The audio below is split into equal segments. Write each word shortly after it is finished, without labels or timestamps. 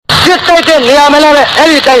တိုက်တဲ့နေရာမှာလည်းအဲ့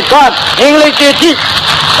ဒီတိုင်းသွားအင်္ဂလိပ်တွေကြည့်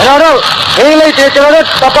ကျွန်တော်တို့အင်္ဂလိပ်တွေကျွန်တော်တို့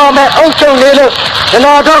တပေါ်မဲ့အုပ်ချုပ်နေလို့ကျွန်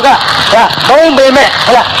တော်တို့ကမုန်းပေမဲ့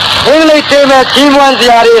ဟုတ်လားအင်္ဂလိပ်တွေမဲ့ကြီးမွမ်းစ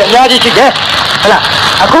ရာတွေအများကြီးရှိတယ်ဟုတ်လား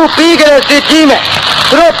အခုပြီးကြတဲ့စစ်ကြီးမဲ့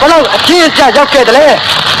သူတို့ဘလောက်အချင်းအကျရောက်ခဲ့တယ်လဲ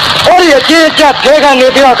အဲ့ဒီအချင်းအကျဖဲကနေ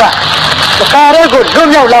ပြီးတော့ကကားရဲကိုလွတ်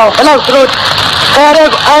မြောက်လာအောင်ဘလောက်သူတို့ကားရဲ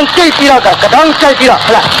ကိုအန်ကျိတ်ပြီးတော့ကတောင်းချိုက်ပြီးတော့ဟု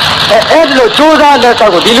တ်လားအဲ့ဒီလိုကြိုးစားလက်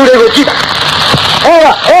တော့ကိုဒီလူတွေကိုကြည့်တာ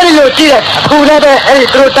အဲ့ဒီလိုကြည့်တဲ့အခုလည်းပဲအဲ့ဒီ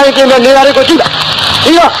သူတို့တိုင်းပြည်မဲ့နေရာတွေကိုကြည့်တာ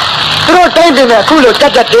ပြီးတော့သူတို့တိုင်းပြည်မဲ့အခုလိုတ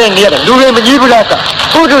က်တင်းနေရတယ်လူတွေမကြီးဘူးလားဆို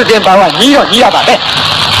ဘုဒ္ဓရှင်ဘာဝကြီးတော့ကြီးရပါပဲ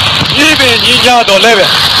ကြီးပင်ကြီးကြတော့လည်းပဲ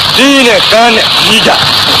ကြီးနဲ့ကန်းနဲ့ကြီးကြ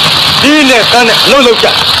ကြီးနဲ့ကန်းနဲ့လှုပ်ကြ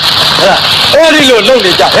ဟုတ်လားအဲ့ဒီလိုလှုပ်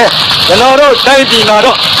နေကြဟဲ့ကျွန်တော်တို့တိုင်းပြည်မှာ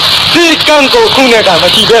တော့ဒီကံကိုခုနဲ့ကမ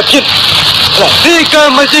ရှိပဲဖြစ်ဟုတ်လားဒီကံ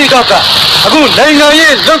မရှိတော့ကအခုနိုင်ငံ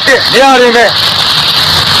ရေးလှုပ်တဲ့နေရာတွေမဲ့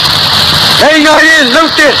နိုင်ငံရေးလှု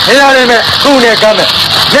ပ်တဲ့နေရာတွေမဲ့ခုနဲ့ကမ်းမဲ့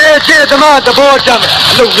နေချစ်သမားသဘောကျမဲ့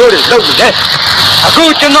အလုပ်မျိုးတွေလုပ်နေတယ်အခု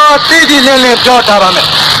ကျွန်တော်သိသိလင်းလင်းပြောထားပါမယ်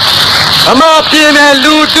အမပြေမဲ့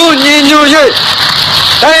လူတူညီညွတ်ရေး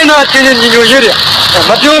တိုင်းနာချင်းညီညွတ်ရေးတွေ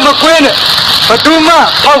မပြုံးမကွင်းနဲ့ဘသူမှ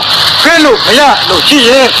ဖောက်ခွင်းလို့မရလို့ရှိ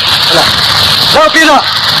ရင်ဟုတ်လားနောက်ပြီးတော့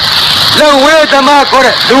လက်ဝဲသမားခေါ်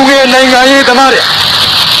တဲ့လူငယ်နိုင်ငံရေးသမားတွေ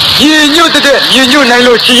ညီညွတ်တဲ့ညီညွတ်နိုင်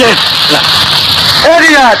လို့ရှိရင်ဟုတ်လားအဲ့ဒီ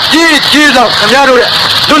ဟာကြီးတော့ခင်ဗျားတို့ရဲ့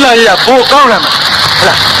လွတ်လပ်ရေးကပိုကောင်းလာမှာဟုတ်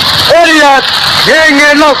လားအဲ့ဒီဟာင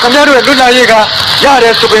ယ်တော့ခင်ဗျားတို့ရဲ့လွတ်လပ်ရေးကရတ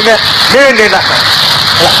ယ်ဆိုပေမဲ့နေလာဟုတ်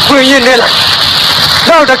လားခွင့်ရနေလာ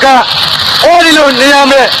နောက်တကအဲ့ဒီလိုနေရ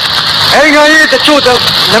မယ်နိုင်ငံရေးတချို့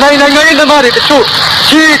နိုင်ငံရေးသမားတွေတချို့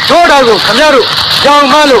ကြီးထိုးတာကိုခင်ဗျားတို့ကြောင်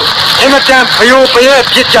မလို့အင်မတန်ဖျို့ဖျဲ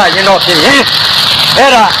ဖြစ်ကြရင်တော့ဖြစ်ရင်အဲ့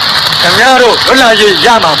ဒါခင်ဗျားတို့လွတ်လပ်ရေးရ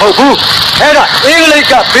မှာမဟုတ်ဘူးအဲ့ဒါအင်္ဂလိပ်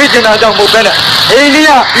ကပေးချင်တာကြောင့်မဟုတ်ဘဲနဲ့အိန္ဒိယ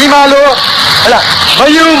ဒီမှာလို့ဟလာမ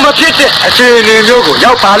ယူမဖြစ်တဲ့အခြေအနေမျိုးကို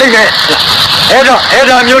ရောက်ပါလိမ့်မယ်အဲ့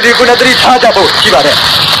ဒါမျိုးဒီကုဏသတိထားကြဖို့ရှိပါတယ်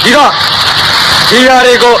ဒီတော့ဒီຢာ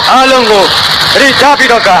တွေကိုအားလုံးကိုသတိထားပြီး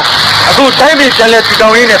တော့ကအခုတိုင်းပြည်ပြန်လဲတည်ထော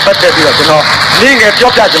င်ရေးနဲ့ပတ်သက်ပြီးတော့ကျွန်တော်နည်းငယ်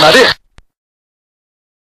ပြောပြချင်ပါတယ်